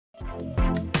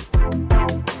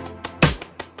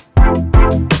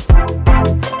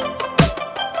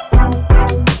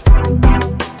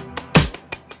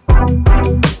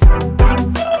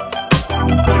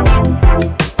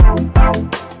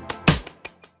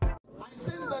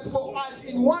As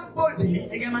in one body,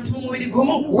 we have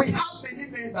many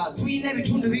members,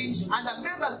 and the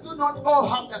members do not all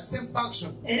have the same function.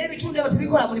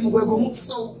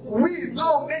 So we,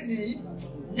 though many,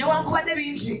 are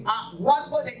one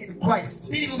body in Christ,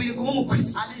 and individual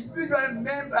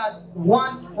members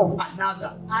one of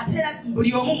another.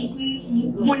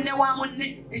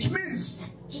 It means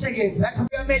that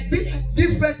there may be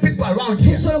different people around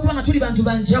here,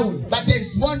 but there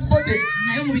is one body,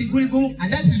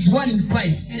 and that is one in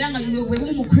Christ.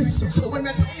 So when we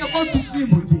are talking about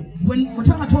Tusimbudde,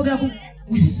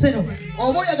 we settle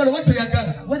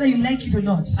whether you like it or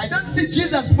not. I don't see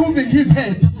Jesus moving his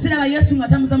head and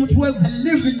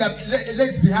leaving the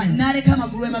legs behind. Never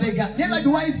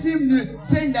do I see him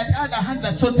saying that other hands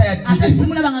are so tired today.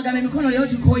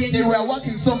 They were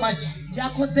working so much. Now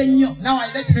I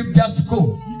let him just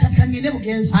go. And he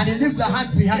leaves the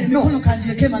hands behind. No. I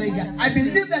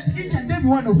believe that each and every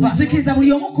one of us,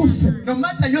 no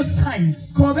matter your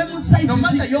size, no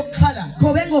matter your color,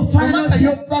 no matter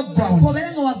your background,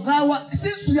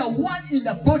 since we are one in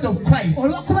the body of Christ,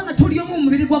 and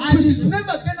it's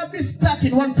never going to be stuck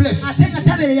in one place.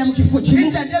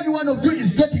 Each and every one of you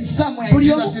is getting somewhere in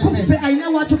Jesus' name.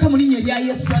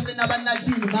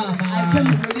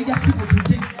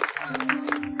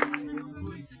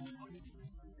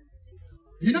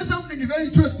 You know something very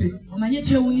interesting?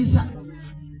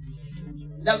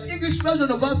 The English version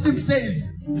of our film says,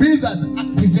 believers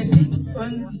activated. How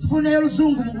many of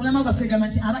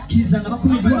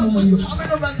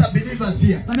us are believers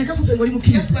here?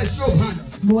 Yes, by show of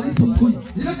hands. You know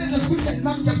there's a scripture in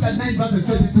Mark chapter 9 verse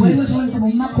 22.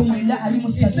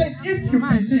 It says, if you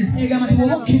believe,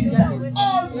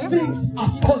 all things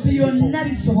are possible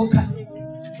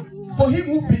for him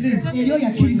who believes. You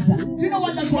know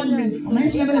what that one means?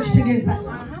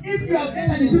 If you have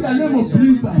entered into the realm of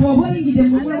believers,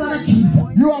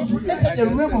 you have entered the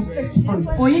realm of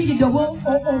exploits.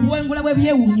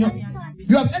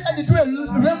 You have entered into a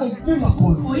realm of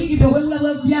miracles.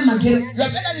 You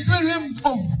have entered into a realm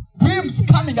of dreams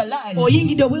coming alive. You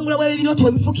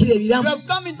have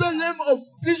come into a realm of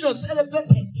visions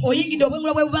elevated. If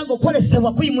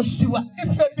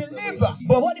a believer,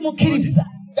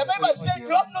 the Bible says you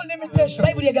have no limitation.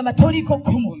 Tell your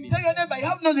neighbor, you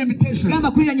have no limitation.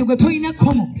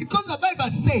 Because the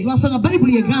Bible says,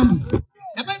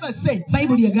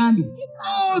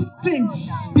 all things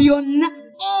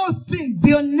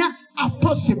are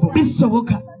possible.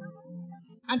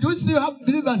 And do we still have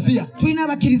believers here?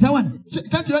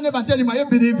 Can't your neighbor tell him, are you a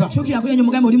believer?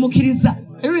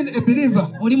 Even a believer,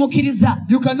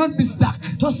 you cannot be stuck.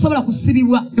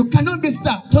 You cannot be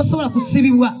stuck.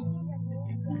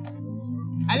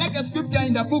 I like the scripture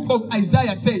in the book of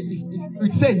Isaiah. It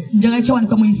says, the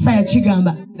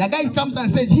guy comes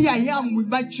and says, here I am with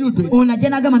my children. We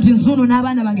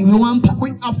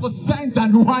are for signs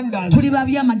and wonders. A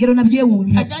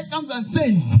guy comes and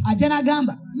says,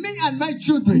 me and my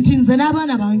children, we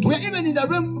are even in the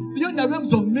realm, beyond the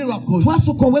realms of miracles. We are in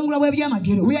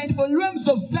the realms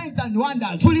of signs and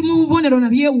wonders. This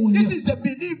is the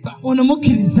believer.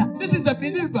 This is the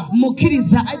believer.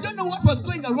 I don't know what was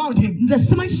going around him. And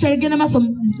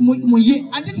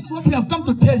this is what we have come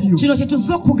to tell you. If you are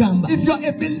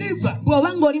a believer, you are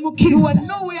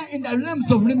nowhere in the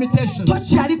realms of limitation.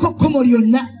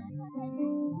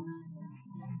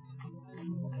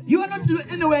 You are not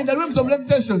anywhere in the realms of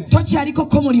limitations.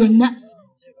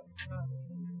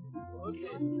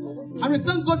 And we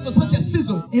thank God for such a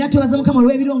season.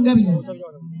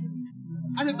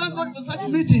 And we thank God for such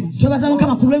meetings.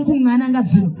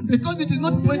 Because it is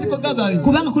not a political gathering.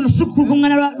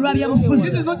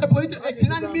 This is not a political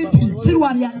meeting.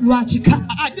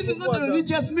 This is not a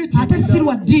religious meeting.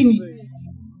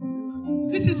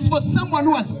 This is for someone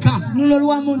who has come. And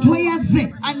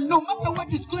no matter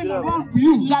what is going around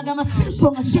you, no matter what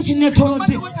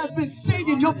has been said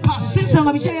in your past, no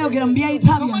matter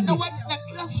what the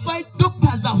classified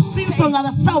doctors have said, no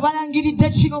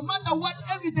matter what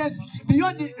evidence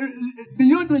beyond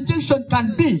rejection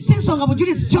can be,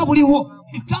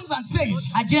 it comes and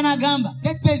says that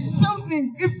there's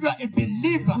something if you are a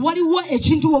believer. When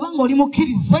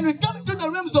we come into the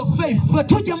realms of faith,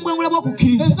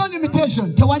 there's no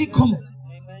limitation.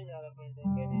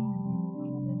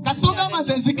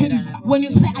 When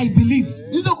you say I believe,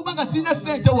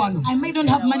 I may not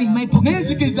have money in my pocket,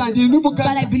 but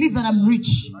I believe that I'm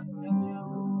rich.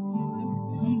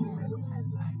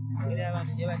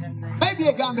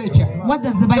 What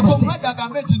does the Bible say?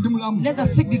 Let the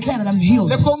sick declare that I'm healed.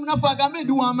 Let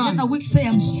the weak say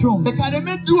I'm strong.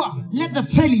 Let the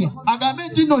failure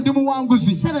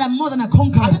say that I'm more than a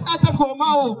conqueror.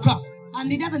 And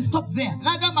he doesn't stop there. He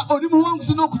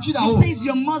says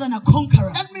you're more than a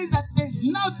conqueror. That means that there's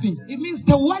nothing. It means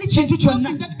the one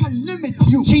Nothing that can limit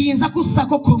you. There's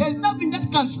nothing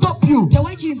that can stop you.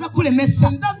 There's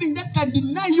nothing that can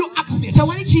deny you access. Tell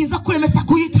your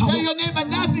neighbor,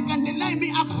 nothing can deny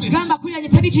me access. Nothing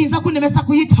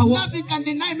can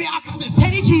deny me access.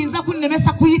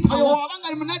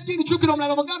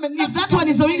 If that one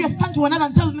is already a stand to another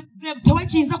and tell me,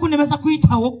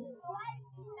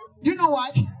 you know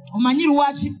why?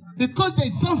 Because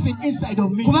there's something inside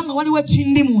of me.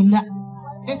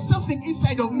 There's something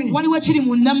inside of me.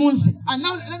 And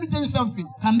now let me tell you something.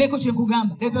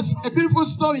 There's a beautiful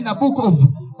story in the book of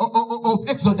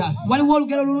Exodus. The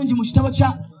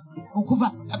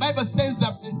Bible says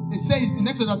that it says in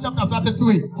Exodus chapter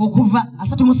 33,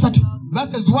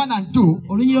 verses 1 and 2,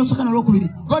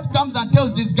 God comes and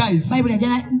tells these guys.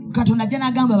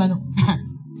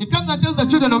 He comes and tells the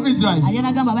children of Israel, what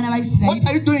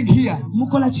are you doing here?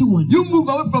 You move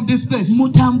away from this place. And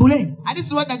this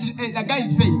is what the guy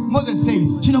is saying. Moses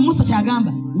says,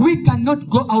 we cannot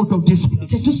go out of this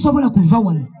place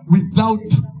without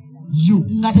you.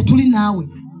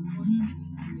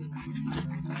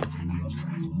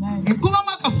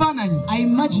 I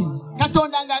imagine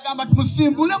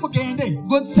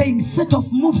God saying, set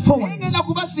off, move forward.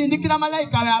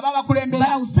 But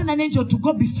I will send an angel to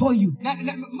go before you.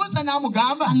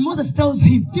 And Moses tells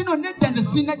him,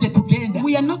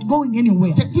 we are not going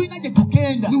anywhere.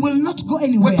 We will not go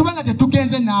anywhere if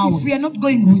we are not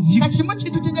going with you. No.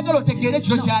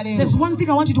 There's one thing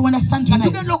I want you to understand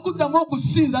tonight.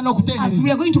 As we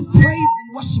are going to praise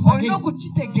and worship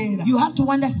again, you have to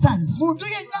understand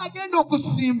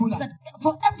that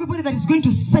for everybody that is going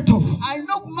to set off,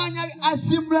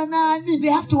 they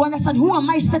have to understand, who am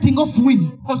I setting off with?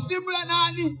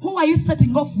 Who are you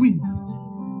setting off with?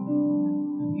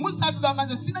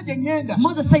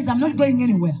 Moses says, I'm not going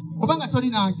anywhere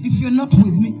if you're not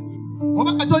with me.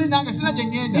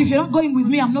 If you're not going with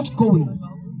me, I'm not going.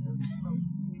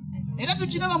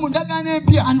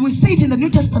 And we see it in the New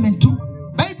Testament too.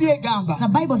 The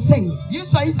Bible says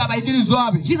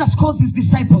Jesus calls his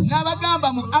disciples and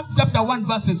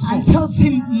tells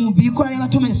him, and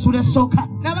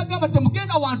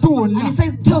he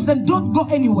says, tells them, don't go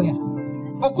anywhere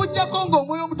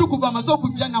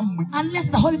unless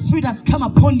the Holy Spirit has come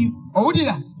upon you.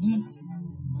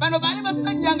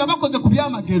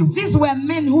 These were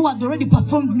men who had already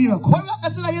performed miracles.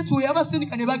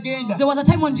 There was a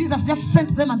time when Jesus just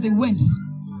sent them and they went.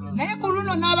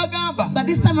 But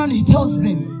this time around he tells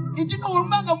them that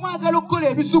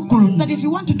if you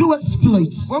want to do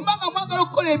exploits,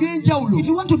 if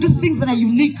you want to do things that are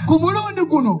unique,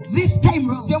 this time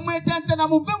round,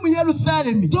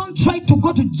 don't try to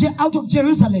go out of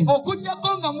Jerusalem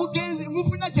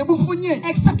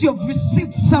except you have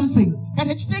received something.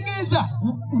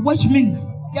 Which means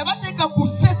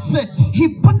he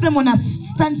put them on a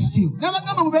standstill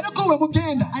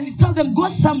and he told them, go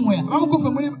somewhere.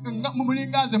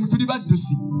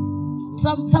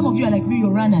 Some of you are like me,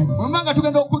 you're runners.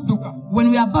 When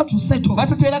we are about to settle, they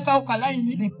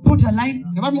put a line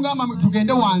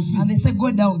and they say, go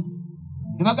down.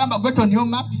 And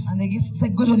they say,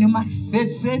 go on your marks.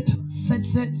 Set.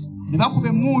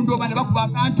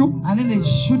 And then they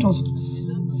shoot us,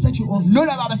 set you off. And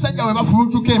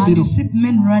you see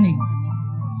men running.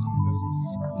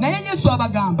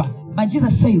 But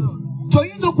Jesus says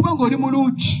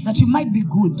that you might be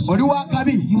good,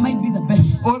 you might be the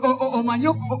best,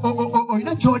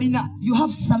 you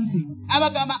have something.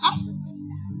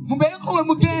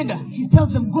 He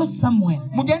tells them, go somewhere,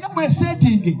 go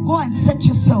and set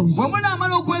yourselves.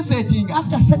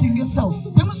 After setting yourself,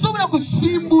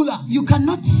 you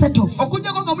cannot set off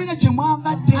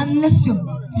unless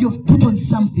you've put on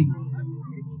something.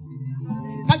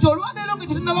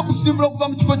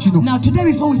 Now today,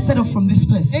 before we set off from this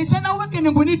place, there's something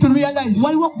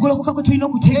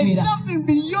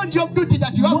beyond your beauty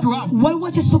that you have to have.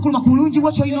 There's something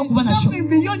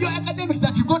beyond your academics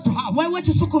that you got to have.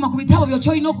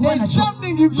 There's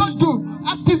something you got to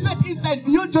activate inside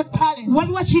beyond your talent.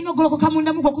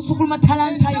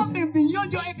 There's something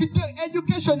beyond your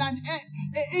education and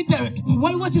intellect.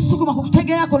 Because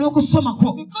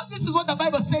this is what the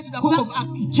Bible says in the book of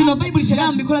Acts.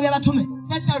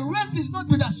 That the race is not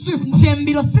to the swift.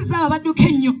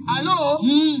 Hello?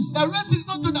 The race is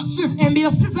not to the swift.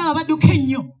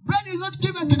 Bread is not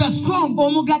given to the strong.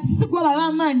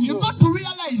 You got to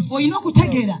realize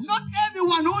not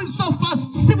everyone who is so fast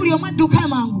is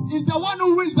the one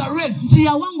who wins the race.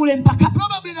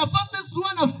 Probably the fastest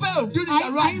one have failed during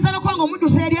the run.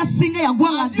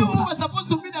 And you who were supposed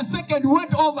to be the second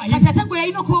went over him.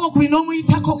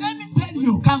 Let me tell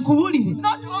you,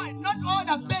 not all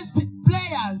the best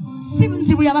players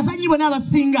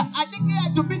are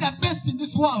declared to be the best in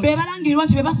this world. You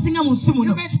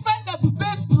may find the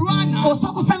best runner,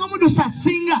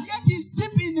 yet he's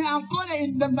deep in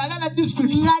the Mbalala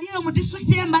district.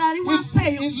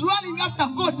 He's running after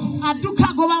goats.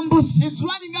 He's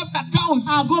running after cows.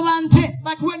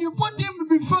 But when you put him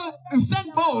before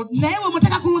Usain Bolt,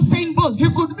 he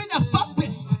could be the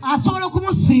fastest. I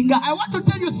want to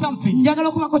tell you something, that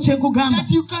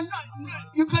you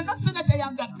cannot say that I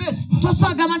am the best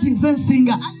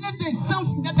unless there is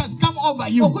something that has come over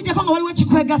you. That's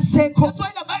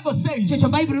why the Bible says the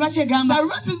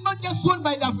race is not just won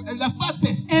by the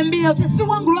fastest.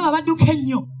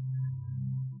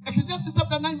 Ecclesiastes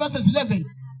chapter 9 verses 11.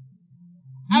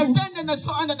 I turned and I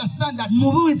saw under the sun that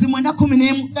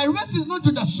the race is not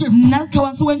to the swift, nor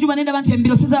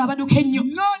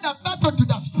the battle to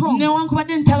the strong,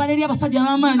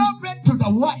 no bread to the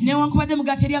wise,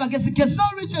 no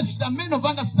riches to the men of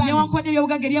understanding,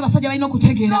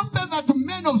 no favor to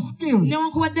men of skill.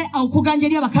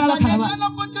 But there's an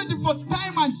opportunity for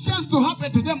time and chance to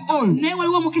happen to them all.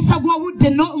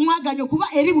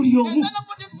 There's an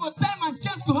opportunity for time and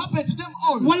chance to happen to them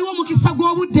all.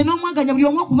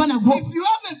 If you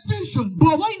have a vision,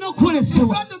 you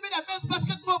want to be the best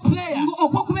basketball player,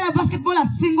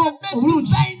 the best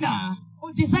designer,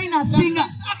 the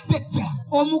best architecture.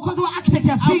 I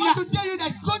want to tell you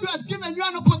that God has given you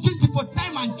an opportunity for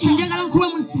time and chance.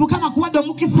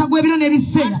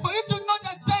 And for you to know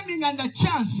the timing and the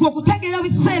chance. The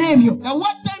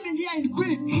word timing here in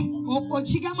Greek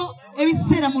is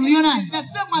the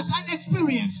same as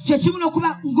unexperienced.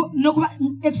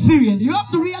 You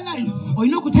have to realize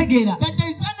that there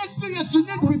is an experience you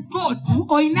need with God.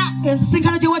 There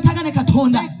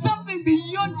is something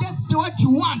beyond just what you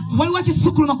want.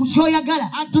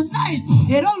 And tonight,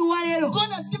 God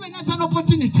has given us an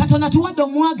opportunity to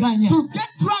get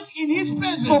drunk in His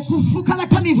presence.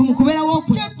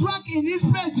 Get drunk in His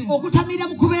presence, so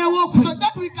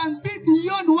that we can be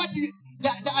beyond what the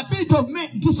ability of men.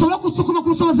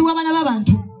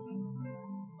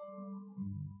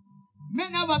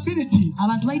 Men have ability,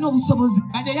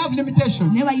 but they have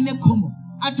limitations.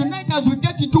 And tonight, as we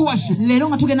get into worship, I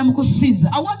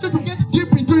want you to get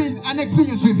deep into an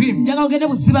experience with Him.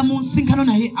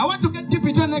 I want to get deep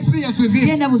into an experience with Him.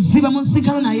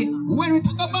 When we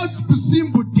talk about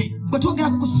Tusimbudde,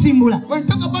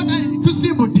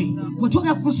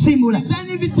 it's an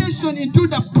invitation into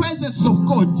the presence of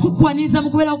God.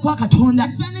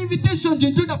 It's an invitation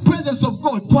into the presence of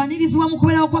God to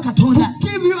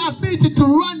give you ability to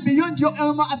run beyond your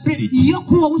ability.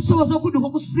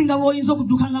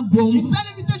 It's an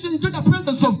invitation into the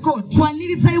presence of God to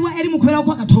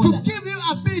give you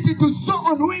ability to soar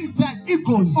on wings like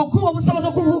eagles.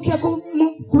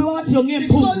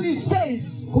 Because He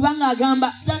says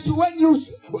that when you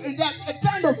that a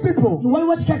kind of people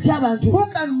who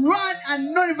can run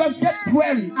and not even get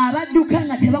weary,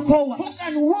 who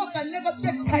can walk and never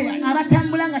get tired,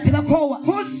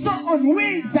 who soar on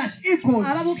wings as eagles.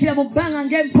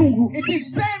 It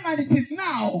is time and it is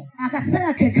now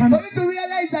for you to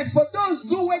realize that for those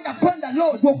who wait upon the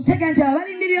Lord,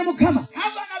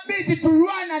 have an ability to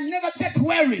run and never get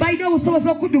weary.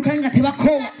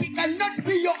 That it cannot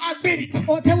be your ability.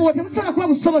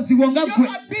 Your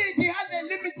ability has a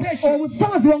limitation.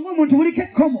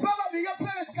 Probably your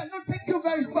parents cannot take you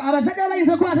very far.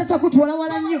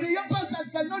 Probably your pastors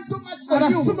cannot do much for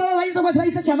you.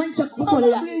 Probably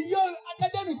your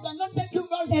academics cannot take you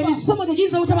very far.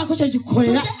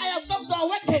 Today I have come to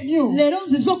awaken you.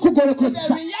 The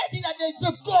reality that there is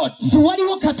a God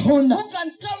who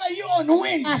can carry you on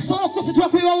wings. And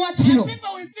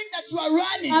people will think that you are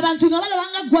running. And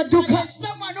there's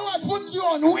someone who has put you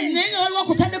on wings.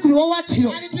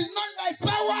 And it is not by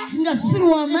power, it's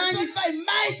not by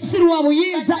might,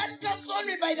 but that comes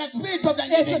only by the Spirit of the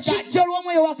living God.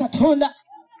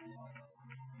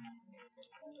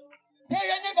 Hey,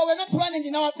 your neighbor, we're not running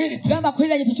in our ability.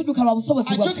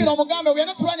 We are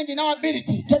not running in our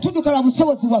ability.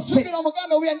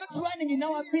 We are not running in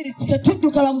our ability.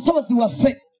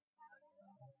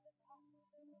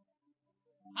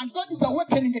 And God is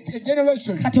awakening a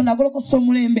generation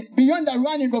beyond the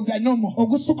running of the normal.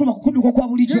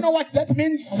 Do you know what that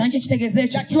means? That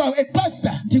you are a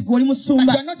pastor, but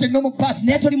you are not a normal pastor.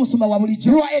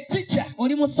 You are a teacher,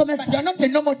 but you are not a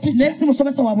normal teacher.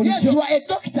 Yes, you are a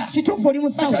doctor, but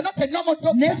you are not a normal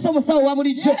doctor.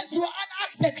 Yes, you are an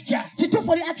architecture.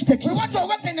 Kituufu oli architect. We want to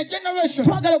awaken a generation.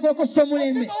 Twagala ogolokosa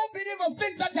omulembe. People who believe of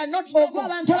things that are not normal.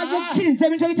 Abantu abakkiriza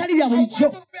ebintu ebitali bya bulijjo. I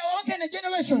want to awaken a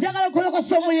generation. Njagala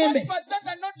ogolokosa omulembe. That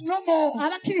are not normal.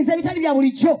 Abakkiriza ebitali bya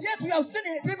bulijjo. Yes, we have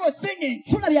seen people singing.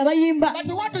 Tulabye abayimba. But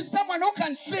we want to see someone who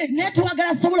can sing. Naye twagala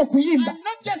asobola okuyimba. And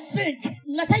not just sing.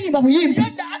 Nga tayimba buyimbi.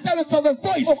 Beyond the utterance of a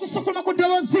voice. Okusukuluma ku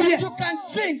ddoboozi lye. That you can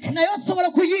sing. Naye osobola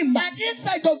okuyimba. And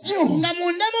inside of you. Nga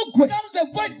mundamu gwe. Comes a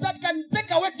voice that can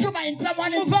take away tumor in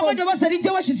someone else's Muvamu eddoboozi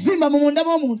erijjawo ekizimba mu munda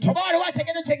mw'omuntu.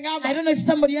 I don't know if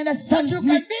somebody understands you me.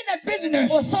 can be in a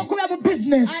business. Osobola okubeera mu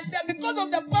business. And because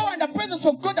of the power and the presence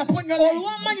of God upon your life.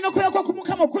 Olw'amaanyi n'okubeera kwa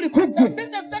Mukama okuli ku The ggwe.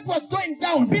 business that was going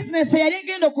down. Business eyali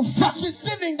egenda okufa. Was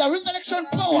receiving the resurrection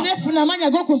power. N'efuna amaanyi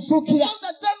ag'okuzuukira. So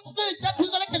the same spirit that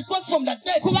resurrected Christ from the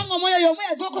dead. Kubanga omwoyo oyo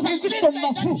omwoyo ag'okosa Kristo mu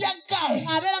bafu.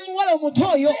 Abeera muwala omuto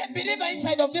oyo. A believer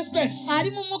inside of this place.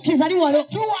 Ali mu mukkiriza ali walo.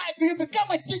 You become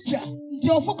a teacher. Nti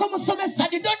ofuuka omusomesa.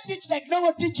 And you don't teach like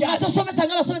normal teachers. Ate osomesa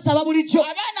ng'abasomesa ababulijjo.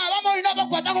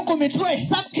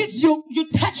 Some kids you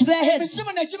touch their heads.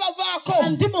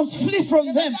 And demons flee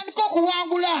from them.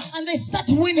 And they start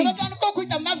winning. And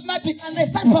they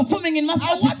start performing in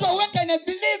mathematics. I want to awaken a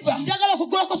believer. Njagala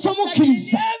okugolokosa In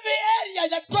omukkiriza. every area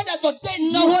that God has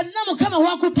ordained Nga you. wonna Mukama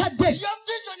w'akutadde. Your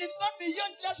vision is not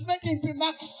beyond just making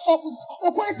remarks.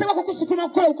 Okwesebwa kukusukuluma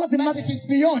kukola obukozi But it is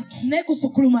beyond. naye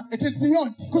kusukuluma. It is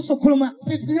beyond. Kusukuluma.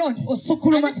 It is beyond. And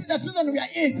Osukuluma. this is the season we are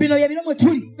in. Bino bye biro mwe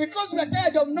tuli. Because we are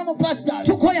tired of normal pastors.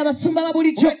 Tukooye abasumba We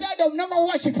ababulijjo. are tired of normal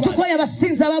worshippers. Tukooye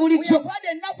abasinzi We ababulijjo. have had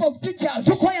enough of teachers.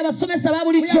 Tukooye abasomesa We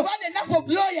ababulijjo. have had enough of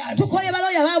lawyers. Tukooye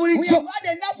balooya We ababulijjo. have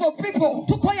had enough of people.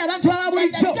 Tukooye abantu And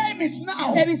ababulijjo. the time is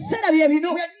now. Ebiseera bye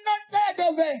bino. We are not tired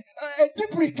of a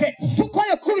duplicate.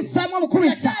 Tukooye okubisaamu We are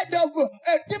obukubisa. tired of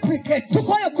a duplicate.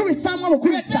 Tukooye okubisaamu We are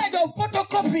obukubisa. tired of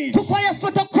photocopies. Tukooye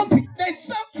photocopy. There is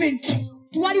something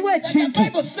Waliwo that the ekintu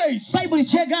Bible says. bayibuli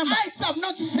kyegamba. Eyes have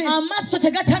not seen. Amaaso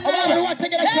tegatannalaba.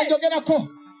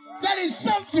 There is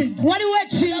something Waliwo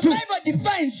the ekintu Bible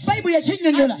defines. bayibuli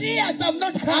ekinnyonnyola. And ears have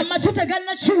not heard. Amatu I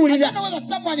tegannakiwulira. don't know whether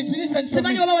someone is listening to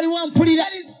Simanyi me. oba waliwo ampulira.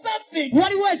 There is something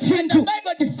Waliwo that the ekintu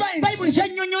Bible defines. bayibuli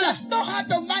kyennyonnyola. No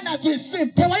heart of man has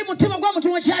received. Tewali mutima gw'omuntu The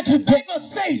wekyatudde. Bible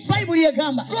says bayibuli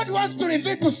egamba God wants to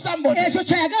reveal to somebody. ekyo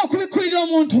kyayagala okubikkulira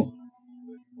omuntu.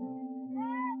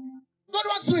 God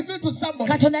wants to reveal to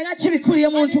somebody. Katonda yagala kibikkulira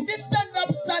And omuntu. in this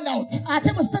stand out.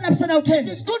 Ate mu stand up stand out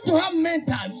eno It's good to have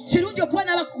mentors. kirungi okuba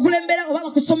n'abakulembera oba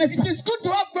bakusomesa. It is good to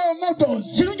have role models.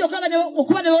 Kirungi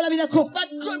okuba ne boolabirako. But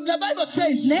God, the Bible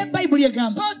says, Naye bayibuli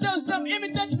egamba Paul tells them,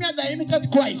 imitate me as I imitate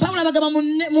Christ. Pawulo abagamba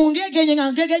mu ngegeenye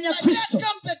nga ngegeenya But there Kristo.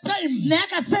 comes a time Naye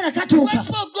akaseera when katuuka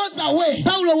Paul goes away.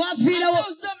 Pawulo He waaviirawo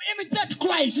tells them, imitate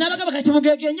Christ. n'abagamba kati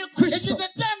mugegeenye It is Kristo. the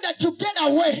time that you get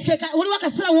away. Waliwo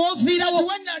akaseera wooviirawo.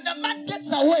 When the man gets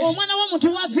away, Omwana w'omuntu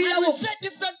and waaviirawo you say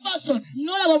different person.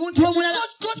 n'olaba omuntu omulala.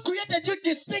 Because God created you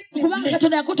distinctively. Kubanga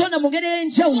Katonda yakutonda mu ngeri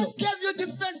ey'enjawulo. God gave you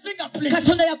different fingerprints.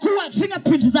 Katonda yakuwa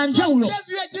fingerprint za njawulo. God gave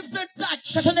you a different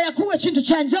touch. Katonda yakuwa ekintu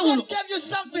kya njawulo. God gave you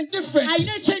something different.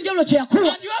 Alina ekyenjawulo kye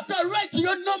yakuwa. And you have to write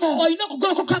your normal. Olina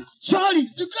okugolokoka ky'oli.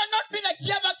 You cannot be like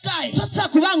the other guy. Tosobola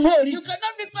kuba ng'oli. You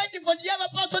cannot be fighting for the other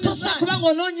person. Tosobola kuba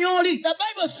ng'onoonya oli. The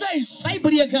Bible says,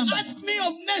 Bayibuli egamba ask me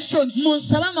of nations.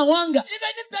 munsabe amawanga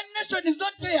Even if that nation is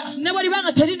not there, ne bw'oliba nga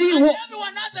and teririiwo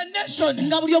everyone has a nation,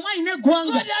 nga buli omu alina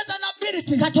eggwanga. God has an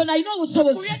ability to Katonda alina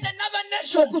obusobozi create another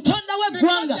nation. okutondawo Because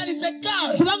eggwanga. there is a girl,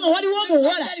 Kubanga waliwo because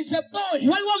omuwala, there is a boy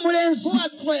waliwo omulenzi who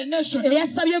asks for a nation.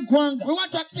 eyasabye eggwanga. We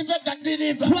want to activate that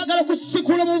believer. Twagala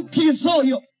okusikula omukkiriza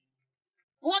oyo.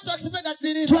 We want to activate that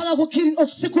believer. Twagala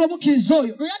okusikula omukkiriza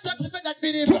oyo. We have to activate that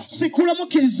believer. Tusikula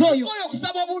omukkiriza oyo. Tukoye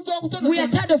okusaba obuntu obutono. We are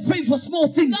tired of praying for small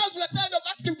things. Now we are tired of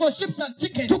asking for chips and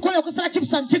chicken. Tukoye okusaba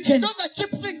chips and chicken. Those are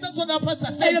cheap things. That's what our pastor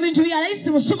says. Ebyo bintu bya layisi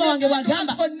musumba wange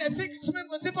bw'agamba.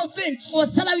 For simple things.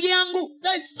 Osaba byangu.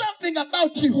 There is something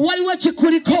about you. Waliwo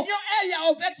ekikuliko. In your area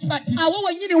of expertise. Awo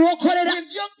wennyini w'okolera. With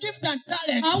your gift and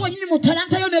talent. Awo wennyini mu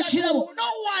talanta yo n'ekirabo. No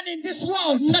one in this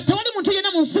world Nga tewali muntu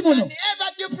yenna mu nsi muno can ever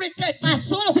duplicate.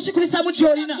 asobola okukikubisaamu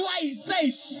ky'olina. That's why he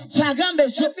says, Kyagamba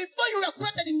ekyo that before you were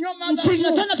created in your mother's nti nga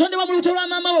womb, tonnatondebwa mu lubuto lwa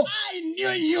maama wo I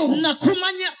knew you.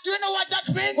 nakumanya. Do you know what that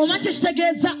means? Omanyi kye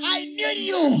kitegeeza? I knew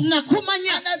you.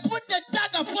 Nakumanya And I put the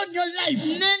tag upon your life.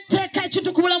 ne nteeka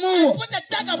ekintu ku bulamu bwo. Put the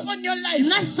tag upon your life.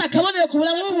 Nassa akabonero ku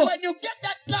bulamu bwo When you get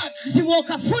that tag, nti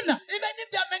bw'okafuna even if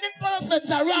there are many prophets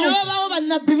ne around, wabaawo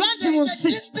bannabbi bangi there mu is a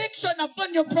nsi. distinction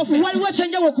upon your prophecy. Waliwo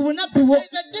ekyenjawulo ku bunabbi bwo. There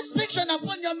is a distinction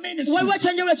upon your ministry. Waliwo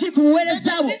ekyenjawulo kiri ku There is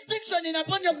buweereza a bwo. distinction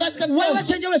upon your basketball. Waliwo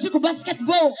ekyenjawulo kiri ku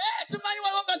basketball. Tumanyi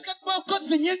waliwo basketball courts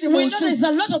nyingi mu We know nsi. there's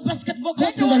a lot of basketball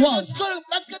courts Naye in the waliwo world.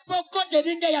 basketball But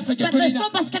there's no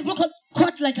basketball court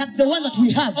like the one that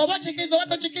we have.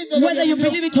 Whether you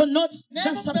believe it or not,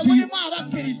 that's up to you.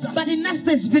 But in us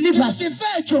there's believers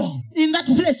in that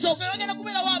place.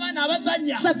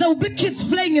 That there will be kids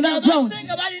playing in that ground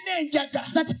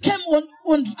that came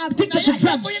on addicted to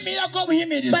drugs.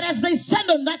 But as they stand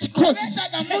on that court,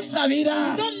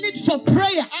 no need for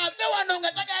prayer.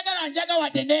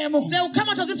 They will come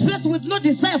out of this place with no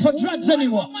desire for drugs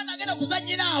anymore.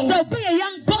 There will be a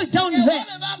young boy down there.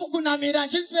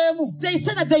 They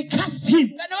said that they cast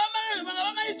him.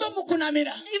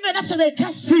 Even after they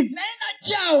cast him,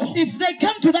 if they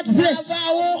come to that place,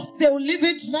 they will leave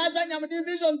it,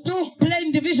 play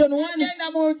in Division 1,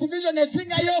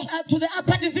 to the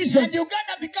upper division. And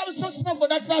Uganda becomes so small for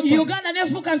that person.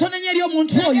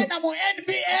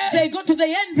 They go to the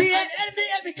NBA. And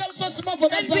NBA becomes so small for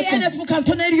that person. And that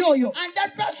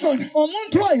person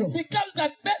becomes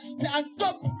the best and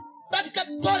top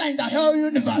basketballer in the whole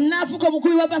universe.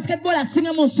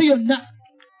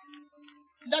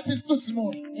 That is too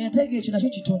small.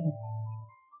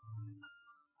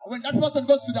 When that person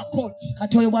goes to the court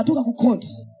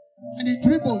and he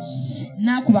dribbles,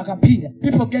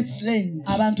 people get slain.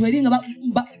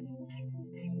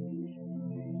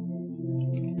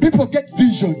 People get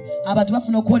vision.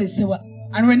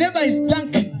 And whenever he's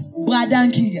dunking,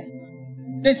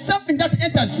 there's something that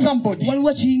enters somebody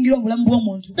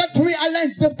that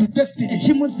realigns them to destiny. We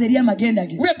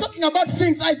are talking about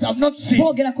things eyes have not seen. We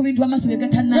are talking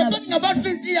about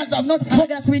things ears have not heard.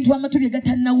 Some of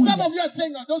you are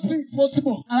saying, are those things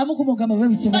possible?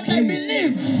 But I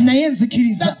believe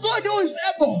that God who is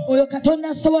able to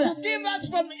give us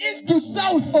from east to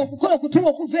south.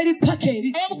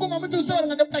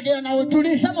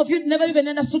 Some of you never even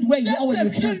understood where you are when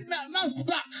you came.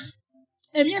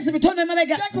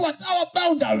 That was our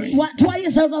boundary. But we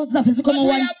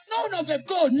have known of a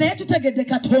God who says,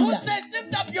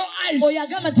 lift up your eyes. Lift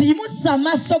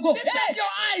up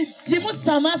your eyes. As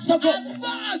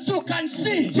far as you can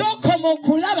see, I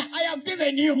have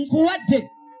given you.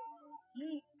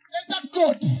 There's that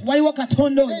God.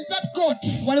 There's that God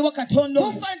who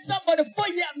finds somebody 4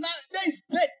 days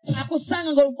dead. And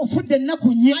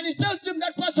he tells him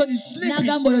that person is sleeping.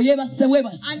 And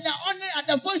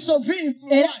the voice of him,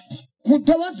 he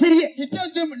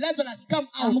tells him, Lazarus, come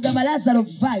out. What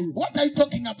are you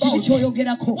talking about? What are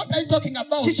you talking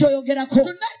about?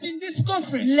 Tonight in this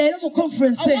conference, I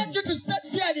want you to start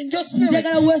sharing your spirit.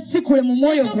 Those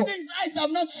things eyes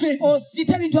have not seen. Oh, where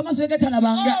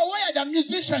are the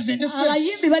musicians in this place?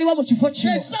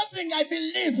 There's something I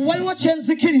believe. And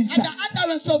the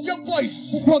utterance of your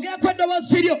voice. You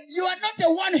are not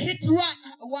a one-hit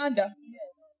wonder.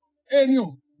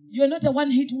 You are not a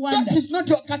one-hit wonder. That is not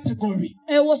your category.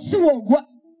 The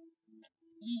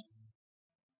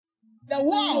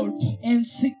world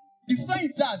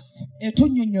defines us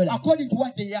according to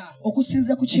what they are.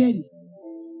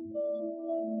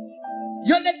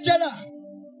 Your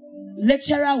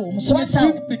lecturer wants you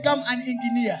to become an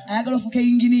engineer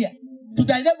to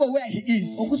the level where he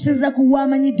is. But this is a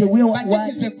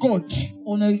God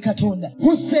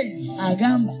who says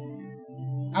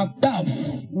above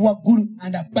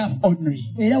and above only.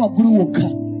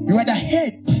 You are the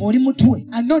head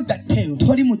and not the tail.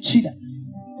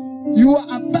 You are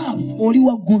above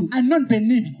and not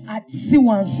beneath.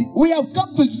 We have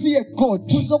come to see a God.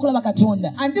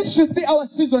 And this should be our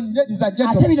season, ladies and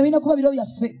gentlemen.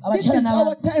 This is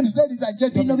our times, ladies and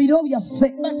gentlemen. But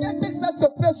that takes us to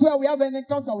a place where we have an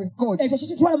encounter with God. No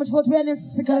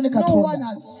one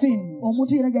has seen.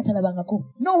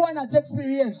 No one has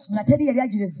experienced.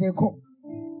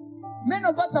 Many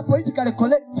of us are politically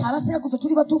correct. They tell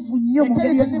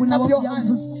you to lift up your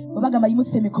hands.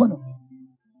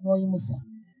 You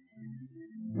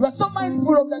are so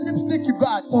mindful of the lipstick you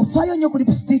got. You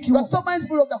are so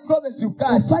mindful of the clothes you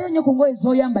got. But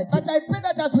I pray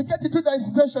that as we get into the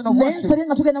situation of worship,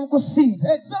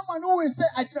 there's someone who will say,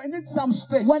 I need some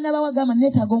space. With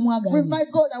my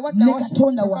God, I want the worship to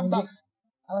come back.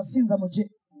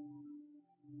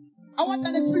 I want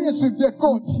an experience with the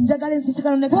God who can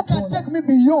take me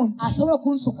beyond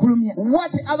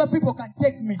what other people can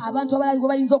take me.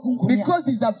 Because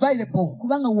he's available.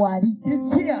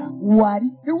 He's here.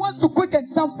 He wants to quicken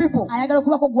some people. He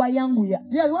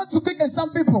wants to quicken some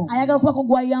people.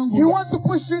 He wants to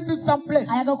push you into some place.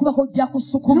 You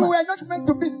were not meant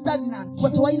to be stagnant.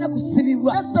 That's the way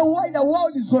the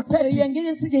world is rotating.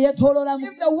 If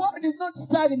the world is not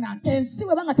stagnant,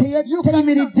 you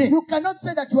cannot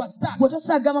say that you are stuck. Turn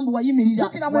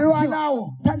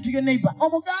to your neighbor.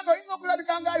 Tell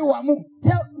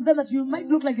them that you might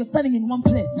look like you're standing in one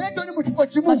place,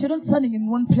 but you're not standing in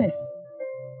one place.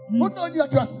 Who told you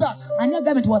that you are stuck? Ani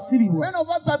agambye tuwasibibwa. Many of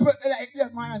us are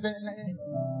like, man,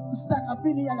 stuck. I've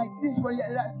been here like this for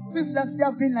since last year.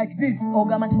 I've been like this.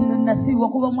 Ogamba nti nasibibwa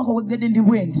kuba omwaka ogwedde ndi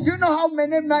bwenti. Do you know how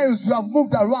many miles you have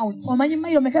moved around? Omanyi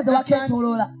mayiro meka ze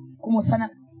wakeetooloola ku musana?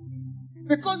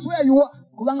 Because where you are,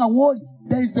 kubanga w'oli,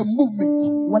 there is a movement.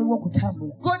 Waliwo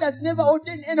okutambula. God has never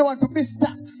ordained anyone to be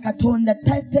stuck. Katonda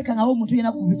tateekangawo omuntu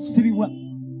yenna kusibibwa.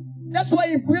 That's why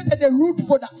he created a route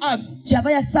for the earth.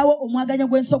 Kyava yassaawo omwaganyo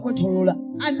gw'ensi okwetooloola.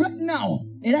 And right now,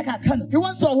 era kaakano, he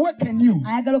wants to awaken you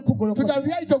ayagala okukugolokosa to the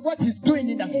reality of what he's doing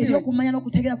in the spirit. Okumanya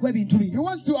n'okutegeera kw'ebintu bino. He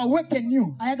wants to awaken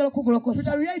you ayagala to okukugolokosa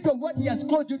the reality of what he has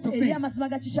called you to be. eri amazima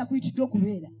ga kiki akuyitidde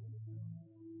okubeera.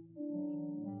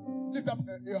 Lift up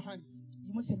your hands.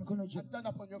 Yimusa emikono gyo. Stand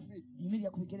up on your feet.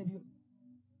 Yimirira ku bigere byo.